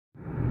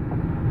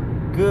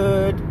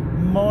Good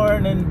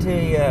morning to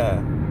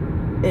ya.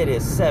 It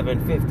is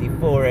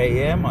 7:54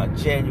 a.m. on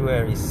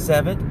January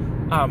 7th.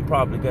 I'm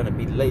probably going to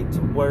be late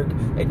to work,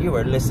 and you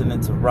are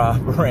listening to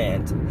Rob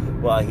rant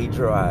while he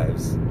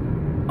drives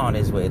on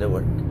his way to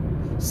work.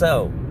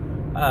 So,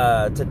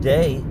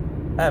 today,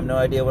 I have no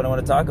idea what I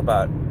want to talk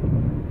about.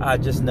 I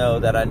just know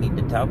that I need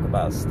to talk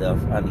about stuff.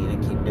 I need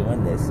to keep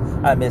doing this.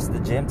 I missed the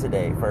gym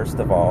today, first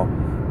of all.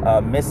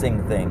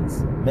 Missing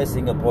things,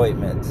 missing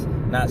appointments,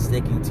 not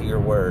sticking to your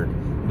word,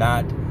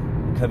 not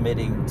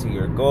committing to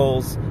your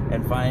goals,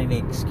 and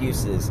finding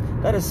excuses.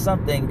 That is a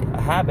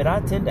habit I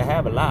tend to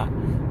have a lot.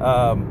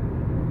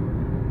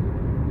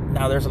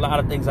 Now, there's a lot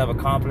of things I've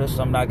accomplished,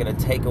 so I'm not going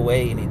to take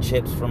away any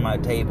chips from my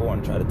table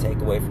and try to take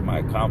away from my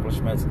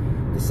accomplishments.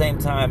 At the same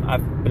time, I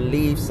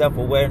believe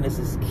self-awareness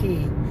is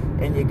key,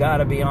 and you got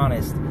to be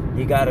honest.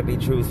 You got to be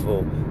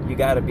truthful. You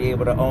got to be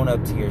able to own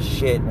up to your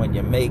shit when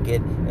you make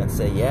it and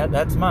say, yeah,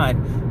 that's mine.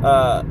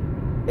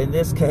 In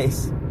this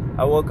case,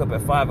 I woke up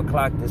at 5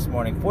 o'clock this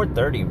morning,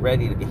 4:30,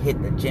 ready to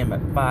hit the gym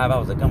at 5. I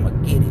was like, I'm going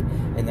to get it.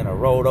 And then I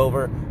rolled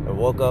over and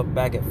woke up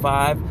back at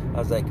 5. I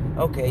was like,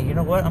 okay, you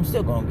know what? I'm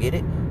still going to get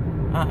it.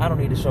 I don't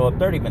need to show up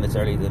 30 minutes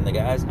earlier than the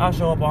guys. I'll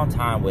show up on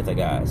time with the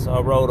guys. So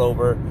I rolled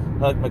over,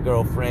 hugged my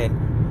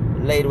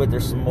girlfriend, laid with her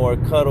some more,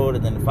 cuddled,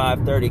 and then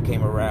 5:30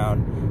 came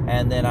around.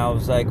 And then I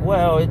was like,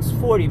 well, it's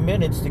 40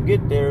 minutes to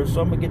get there,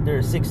 so I'm going to get there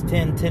at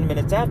 6:10, 10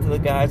 minutes after the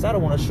guys. I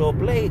don't want to show up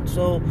late,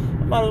 so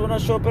I might as well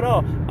not show up at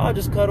all. I'll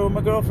just cuddle with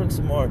my girlfriend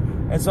some more.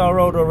 And so I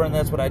rolled over, and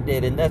that's what I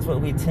did. And that's what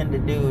we tend to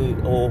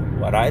do, or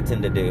what I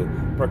tend to do.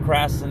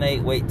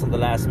 Procrastinate, wait till the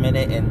last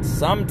minute, and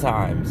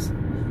sometimes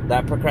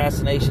that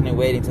procrastination and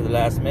waiting till the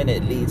last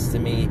minute leads to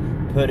me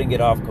putting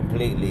it off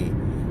completely.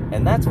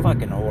 And that's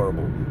fucking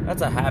horrible.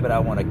 That's a habit I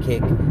want to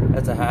kick.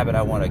 That's a habit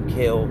I want to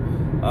kill.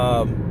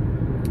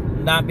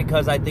 Not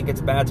because I think it's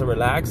bad to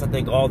relax. I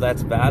think all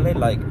that's valid.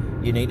 Like,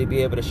 you need to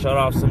be able to shut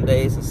off some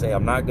days and say,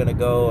 I'm not going to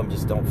go. I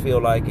just don't feel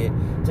like it.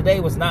 Today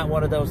was not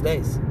one of those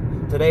days.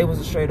 Today was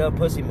a straight up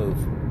pussy move.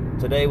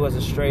 Today was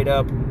a straight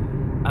up,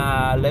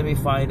 let me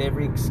find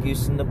every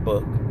excuse in the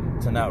book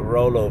to not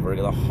roll over.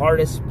 The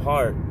hardest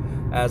part,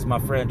 as my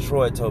friend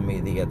Troy told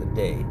me the other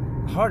day,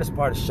 the hardest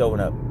part is showing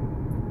up.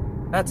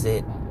 That's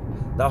it.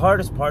 The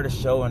hardest part is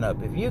showing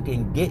up. If you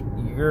can get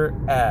your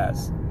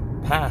ass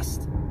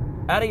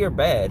out of your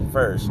bed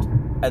first,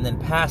 and then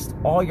past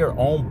all your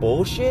own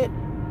bullshit,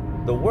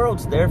 the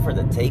world's there for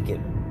the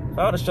taking. If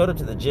I would have showed up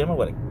to the gym, I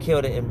would have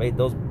killed it and made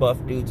those buff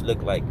dudes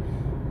look like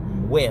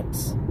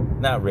wimps.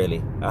 Not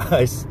really.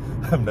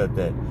 I'm not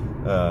that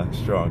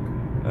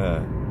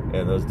strong.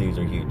 And those dudes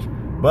are huge.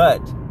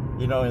 But,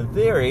 in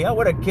theory, I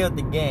would have killed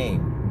the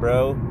game,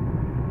 bro.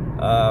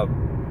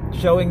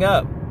 Showing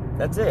up.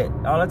 That's it.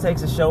 All it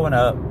takes is showing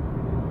up.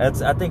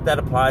 I think that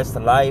applies to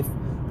life.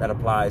 That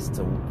applies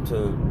to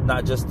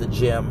not just the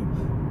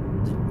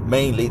gym,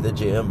 mainly the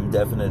gym,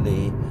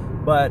 definitely.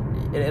 But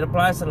it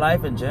applies to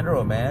life in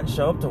general, man.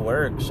 Show up to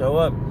work. Show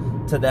up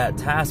to that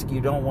task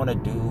you don't want to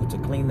do, to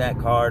clean that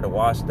car, to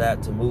wash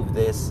that, to move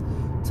this,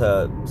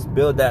 to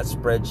build that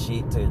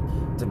spreadsheet,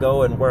 to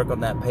go and work on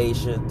that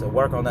patient, to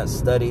work on that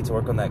study, to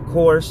work on that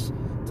course,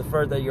 to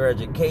further your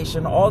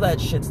education. All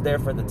that shit's there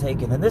for the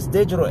taking. In this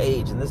digital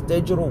age, in this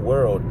digital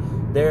world,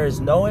 there is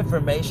no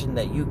information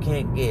that you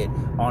can't get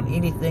on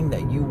anything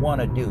that you want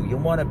to do. You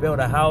want to build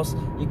a house,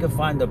 you can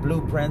find the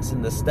blueprints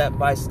and the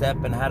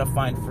step-by-step and how to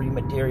find free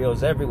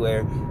materials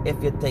everywhere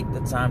if you take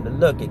the time to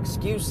look.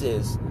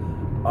 Excuses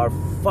are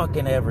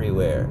fucking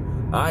everywhere.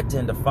 I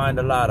tend to find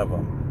a lot of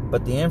them.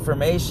 But the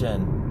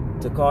information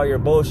to call your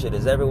bullshit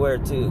is everywhere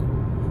too.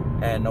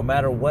 And no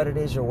matter what it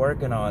is you're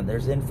working on,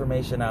 there's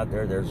information out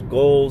there. There's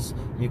goals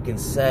you can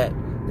set.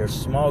 There's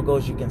small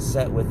goals you can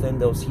set within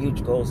those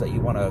huge goals that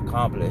you want to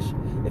accomplish.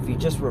 If you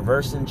just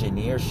reverse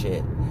engineer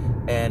shit,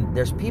 and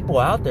there's people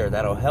out there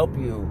that'll help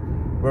you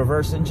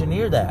reverse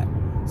engineer that.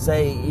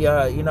 Say,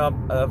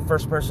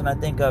 first person I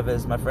think of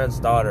is my friend's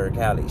daughter,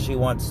 Callie.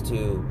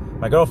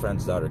 My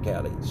girlfriend's daughter,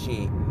 Callie.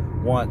 She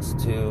wants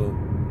to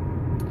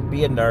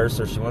be a nurse,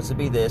 or she wants to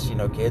be this.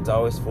 Kids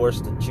always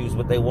forced to choose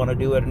what they want to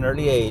do at an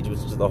early age, which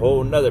is a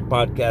whole nother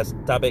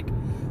podcast topic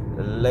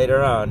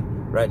later on.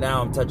 Right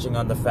now I'm touching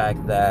on the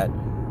fact that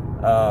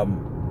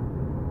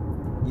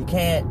you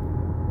can't.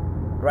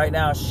 Right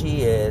now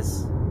she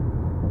is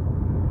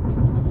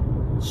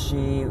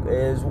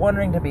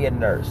wanting to be a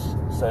nurse.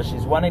 So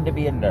she's wanting to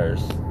be a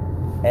nurse,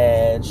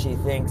 and she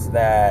thinks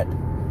that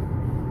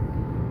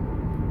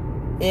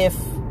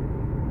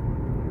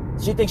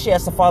she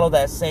has to follow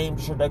that same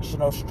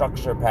traditional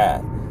structure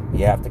path.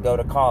 You have to go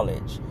to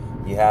college.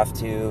 You have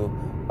to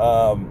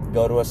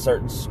go to a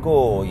certain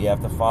school. You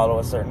have to follow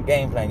a certain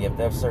game plan. You have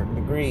to have certain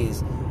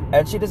degrees.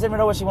 And she doesn't even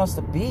know what she wants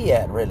to be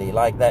yet, really.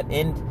 Like that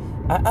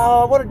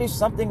I want to do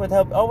something with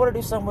help. I want to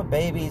do something with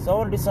babies. I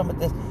want to do something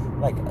with this.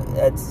 Like,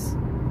 it's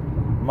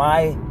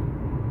my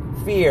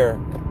fear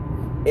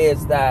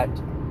is that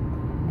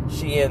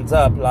she ends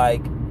up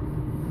like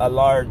a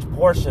large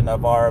portion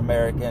of our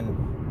American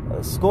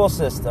school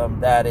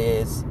system that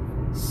is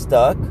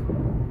stuck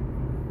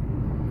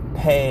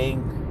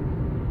paying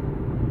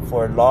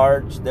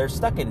they're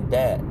stuck in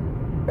debt.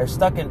 They're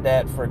stuck in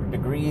debt for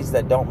degrees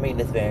that don't mean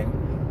a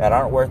thing, that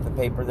aren't worth the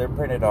paper they're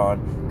printed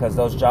on, because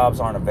those jobs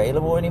aren't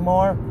available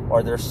anymore,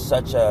 or there's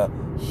such a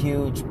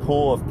huge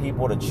pool of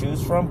people to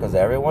choose from because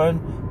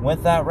everyone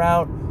went that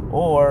route,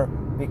 or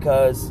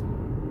because,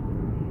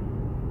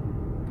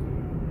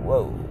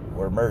 whoa,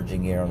 we're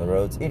merging here on the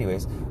roads.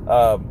 Anyways,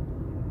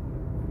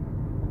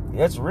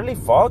 it's really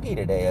foggy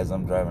today as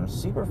I'm driving.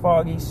 Super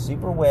foggy,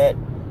 super wet.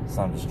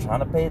 So I'm just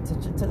trying to pay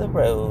attention to the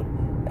road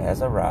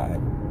as I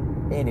ride.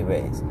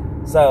 Anyways,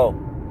 so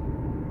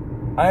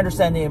I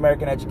understand the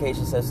American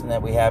education system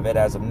that we have it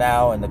as of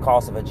now, and the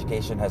cost of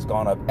education has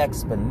gone up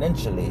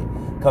exponentially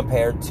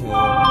compared to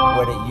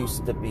what it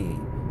used to be.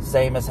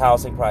 Same as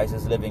housing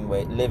prices,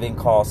 living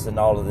costs, and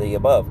all of the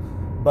above.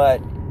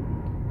 But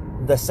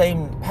the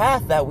same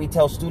path that we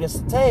tell students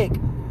to take,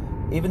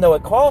 even though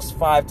it costs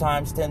 5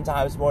 times, 10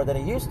 times more than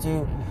it used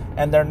to,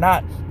 and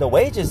the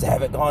wages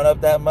haven't gone up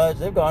that much.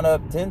 They've gone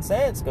up 10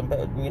 cents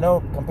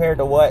compared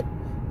to what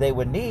they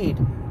would need.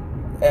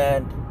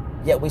 And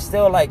yet we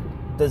still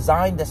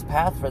design this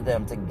path for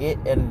them to get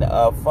in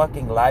a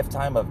fucking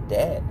lifetime of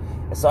debt.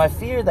 And so I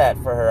fear that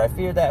for her. I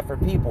fear that for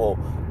people.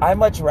 I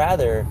much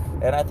rather,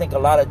 and I think a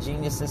lot of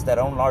geniuses that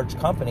own large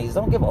companies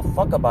don't give a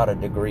fuck about a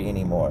degree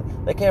anymore.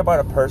 They care about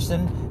a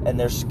person and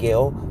their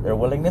skill, their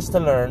willingness to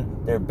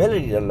learn, their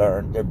ability to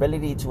learn, their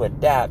ability to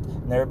adapt,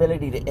 and their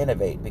ability to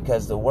innovate,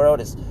 because the world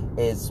is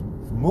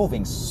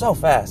moving so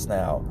fast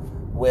now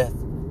with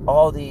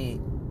all the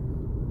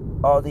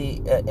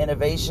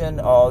innovation,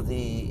 all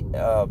the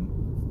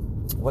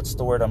what's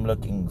the word I'm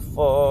looking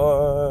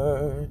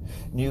for?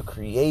 New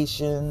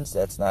creations.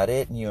 That's not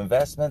it. New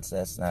investments.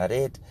 That's not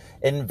it.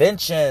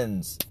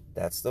 Inventions.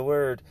 That's the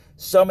word.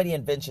 So many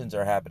inventions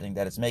are happening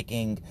that it's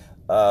making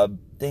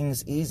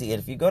things easy. And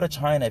if you go to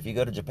China, if you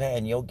go to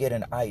Japan, you'll get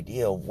an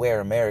idea of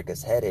where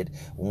America's headed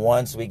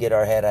once we get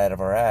our head out of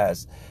our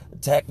ass.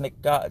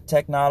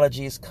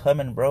 Technology is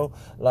coming, bro.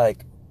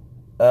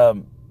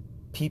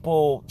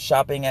 People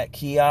shopping at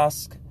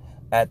kiosks,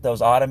 at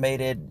those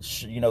automated,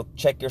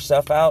 check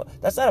yourself out.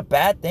 That's not a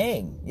bad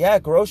thing. Yeah,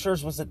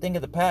 grocers was the thing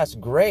of the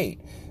past.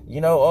 Great.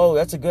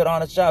 That's a good,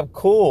 honest job.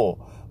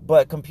 Cool.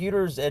 But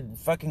computers and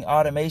fucking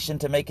automation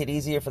to make it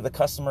easier for the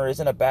customer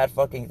isn't a bad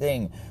fucking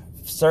thing.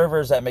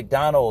 Servers at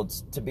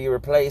McDonald's to be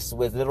replaced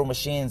with little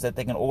machines that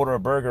they can order a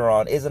burger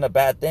on isn't a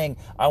bad thing.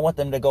 I want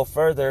them to go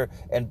further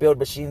and build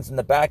machines in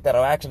the back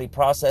that'll actually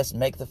process,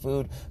 make the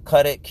food,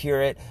 cut it,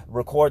 cure it,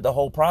 record the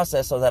whole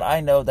process, so that I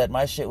know that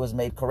my shit was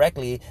made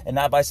correctly, and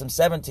not by some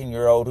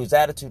 17-year-old whose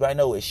attitude I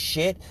know is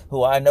shit,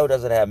 who I know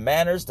doesn't have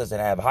manners,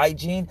 doesn't have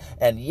hygiene.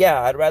 And yeah,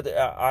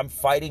 I'm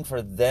fighting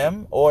for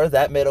them or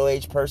that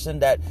middle-aged person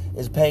that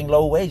is paying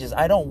low wages.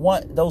 I don't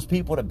want those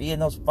people to be in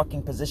those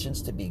fucking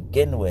positions to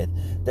begin with.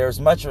 There's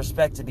much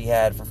respect to be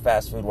had for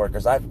fast food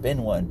workers. I've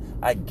been one.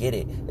 I get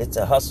it. It's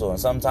a hustle. And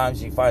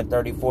sometimes you find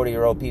 30,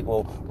 40-year-old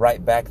people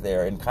right back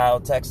there. In Kyle,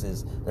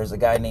 Texas, there's a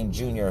guy named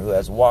Junior who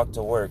has walked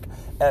to work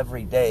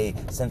every day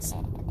since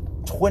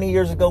 20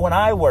 years ago when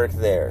I worked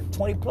there.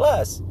 20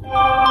 plus.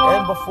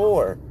 And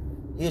before.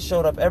 He has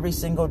showed up every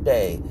single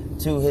day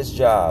to his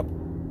job,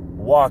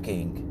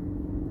 walking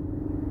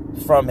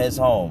from his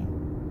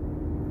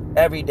home.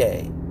 Every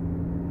day.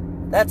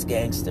 That's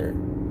gangster.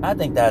 I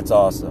think that's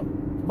awesome.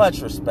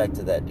 Much respect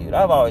to that dude.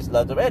 I've always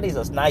loved him, and he's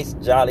a nice,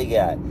 jolly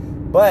guy.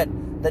 But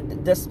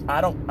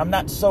I'm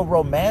not so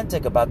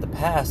romantic about the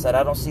past that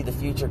I don't see the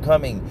future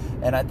coming.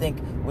 And I think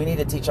we need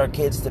to teach our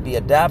kids to be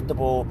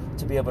adaptable,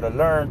 to be able to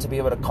learn, to be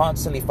able to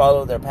constantly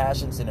follow their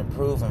passions and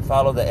improve, and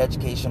follow the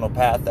educational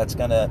path that's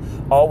gonna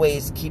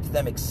always keep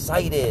them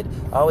excited,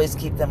 always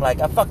keep them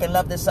like, I fucking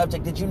love this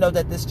subject. Did you know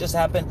that this just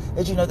happened?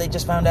 Did you know they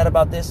just found out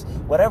about this?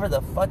 Whatever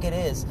the fuck it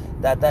is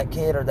that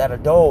kid or that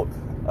adult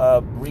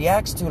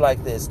reacts to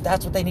like this,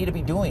 that's what they need to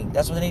be doing.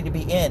 That's what they need to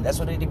be in. That's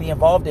what they need to be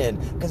involved in,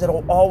 because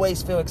it'll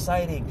always feel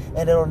exciting,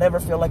 and it'll never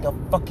feel like a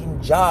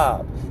fucking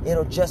job.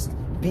 It'll just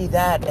be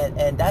that,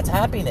 and that's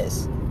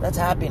happiness. That's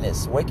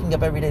happiness. Waking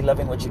up every day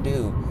loving what you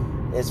do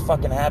is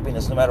fucking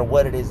happiness, no matter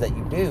what it is that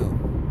you do.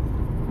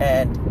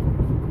 And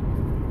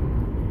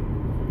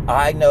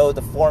I know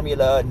the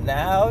formula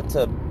now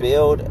to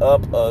build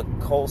up a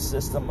whole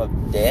system of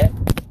debt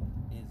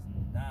is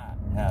not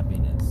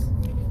happiness.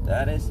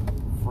 That is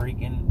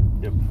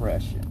freaking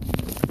depression.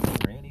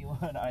 For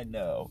anyone I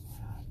know,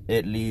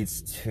 it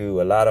leads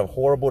to a lot of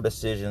horrible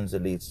decisions.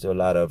 It leads to a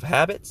lot of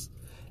habits,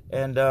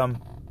 and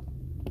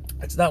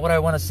it's not what I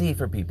want to see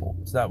for people.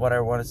 It's not what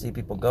I want to see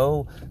people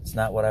go. It's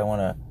not what I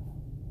want to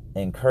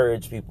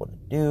encourage people to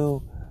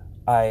do.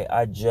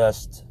 I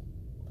just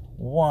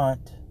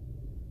want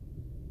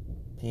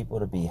people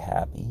to be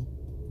happy,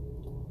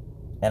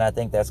 and I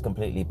think that's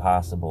completely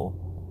possible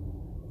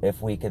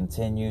if we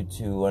continue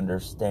to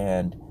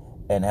understand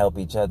and help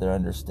each other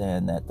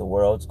understand that the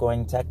world's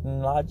going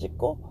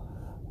technological,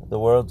 the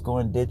world's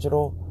going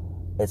digital.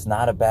 It's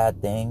not a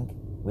bad thing.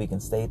 We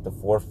can stay at the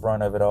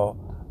forefront of it all.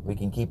 We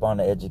can keep on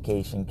the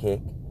education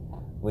kick.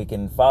 We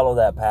can follow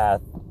that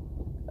path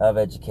of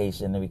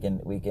education.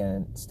 We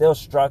can still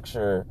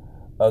structure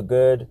a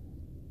good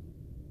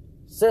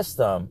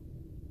system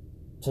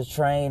to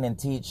train and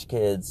teach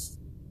kids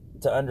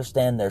to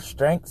understand their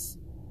strengths,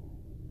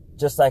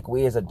 just like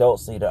we as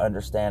adults need to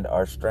understand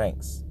our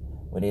strengths.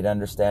 We need to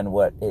understand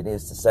what it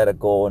is to set a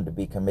goal and to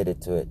be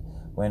committed to it.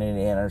 We need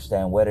to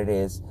understand what it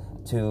is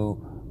to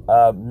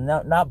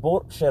not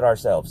bullshit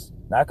ourselves,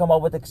 not come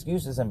up with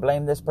excuses and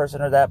blame this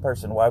person or that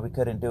person why we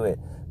couldn't do it.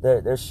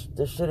 There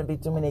shouldn't be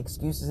too many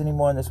excuses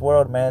anymore in this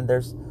world, man.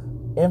 There's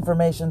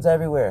information's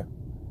everywhere.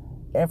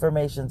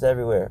 Information's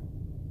everywhere.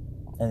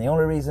 And the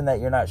only reason that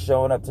you're not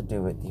showing up to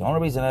do it, the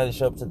only reason I didn't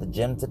show up to the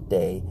gym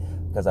today,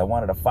 because I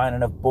wanted to find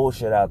enough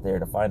bullshit out there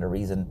to find a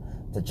reason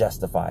to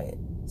justify it.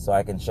 So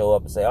I can show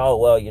up and say, oh,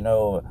 well,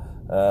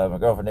 my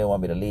girlfriend didn't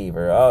want me to leave.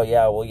 Or, oh,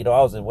 yeah, well,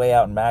 I was way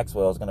out in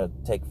Maxwell. It's going to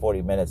take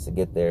 40 minutes to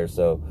get there.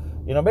 So,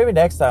 maybe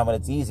next time when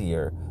it's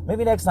easier.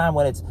 Maybe next time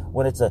when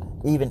it's a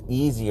even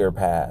easier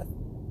path.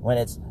 When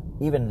it's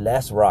even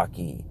less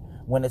rocky.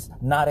 When it's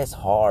not as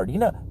hard.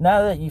 Now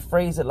that you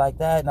phrase it like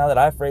that, now that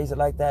I phrase it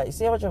like that, you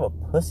see how much of a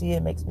pussy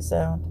it makes me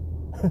sound?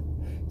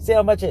 See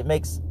how much it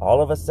makes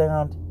all of us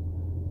sound?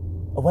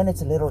 When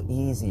it's a little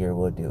easier,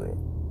 we'll do it.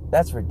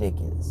 That's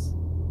ridiculous.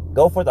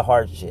 Go for the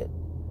hard shit.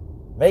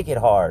 Make it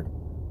hard.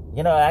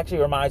 It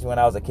actually reminds me when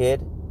I was a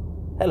kid.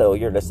 Hello,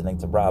 you're listening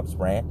to Rob's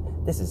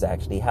Rant. This is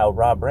actually how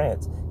Rob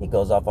rants. He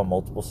goes off on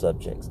multiple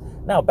subjects.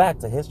 Now back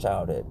to his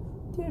childhood.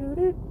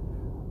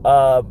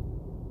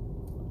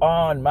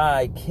 On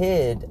my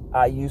kid,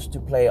 I used to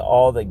play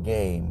all the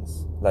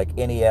games like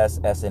NES,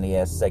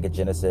 SNES, Sega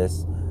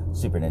Genesis,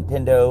 Super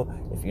Nintendo.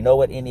 If you know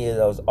what any of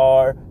those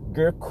are,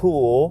 you're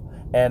cool,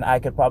 and I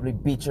could probably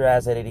beat your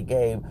ass at any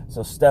game.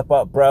 So step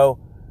up, bro.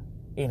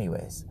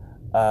 Anyways,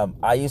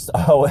 I used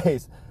to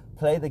always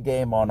play the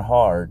game on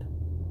hard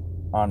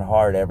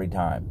every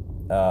time.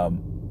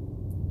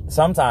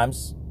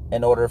 Sometimes,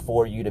 in order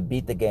for you to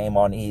beat the game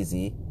on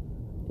easy,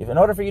 in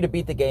order for you to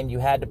beat the game, you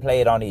had to play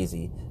it on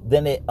easy.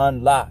 Then it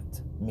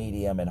unlocked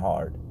medium and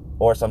hard.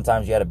 Or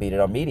sometimes you had to beat it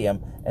on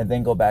medium and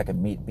then go back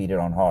and beat it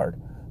on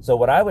hard. So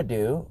what I would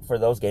do for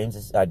those games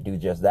is I'd do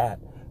just that.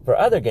 For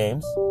other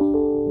games,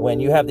 when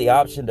you have the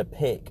option to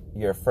pick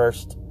your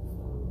first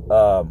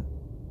time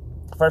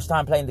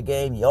playing the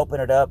game, you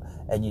open it up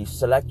and you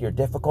select your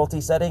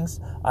difficulty settings,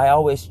 I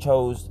always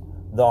chose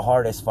the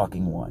hardest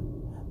fucking one.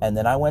 And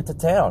then I went to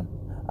town.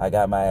 I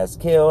got my ass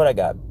killed, I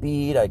got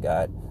beat,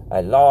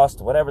 I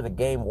lost, whatever the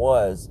game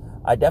was.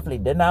 I definitely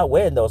did not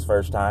win those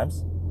first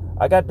times.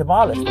 I got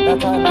demolished, but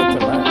that's how I like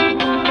to learn.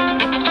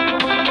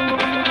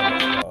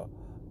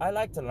 I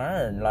like to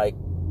learn, like,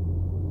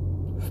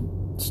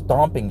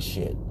 stomping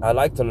shit. I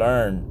like to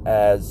learn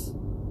as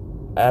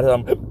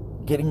I'm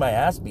getting my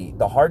ass beat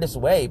the hardest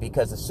way,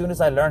 because as soon as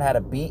I learn how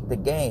to beat the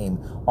game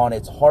on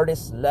its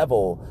hardest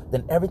level,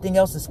 then everything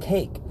else is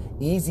cake.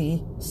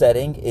 Easy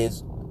setting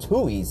is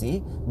too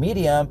easy,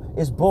 medium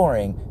is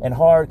boring, and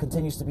hard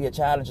continues to be a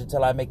challenge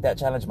until I make that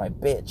challenge my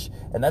bitch.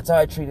 And that's how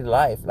I treated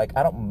life. Like,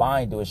 I don't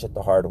mind doing shit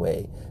the hard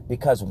way,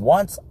 because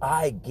once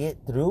I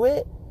get through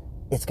it,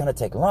 it's gonna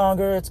take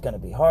longer, it's gonna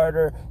be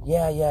harder,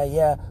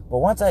 yeah, but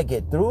once I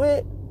get through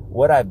it,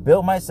 what I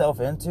built myself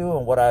into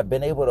and what I've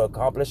been able to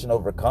accomplish and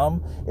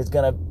overcome is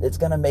it's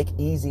gonna make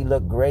easy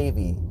look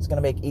gravy. It's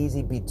gonna make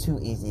easy be too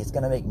easy. It's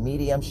gonna make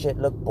medium shit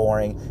look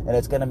boring, and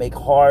it's gonna make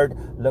hard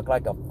look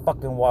like a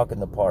fucking walk in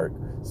the park.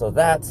 So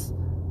that's,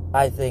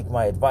 I think,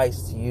 my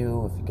advice to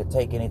you, if you could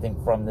take anything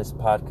from this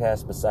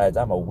podcast besides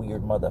I'm a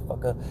weird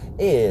motherfucker,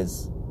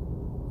 is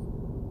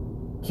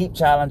keep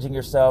challenging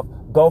yourself.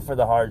 Go for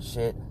the hard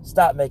shit.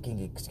 Stop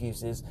making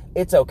excuses.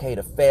 It's okay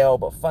to fail,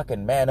 but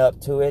fucking man up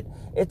to it.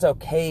 It's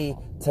okay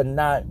to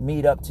not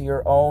meet up to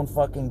your own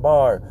fucking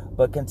bar,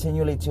 but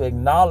continually to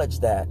acknowledge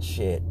that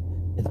shit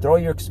and throw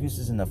your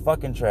excuses in the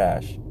fucking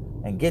trash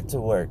and get to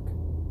work.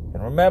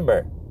 And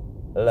remember,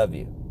 I love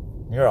you.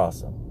 You're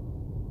awesome.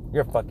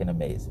 You're fucking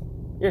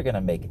amazing. You're gonna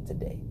make it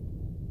today.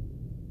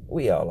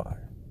 We all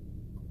are.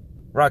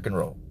 Rock and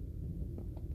roll.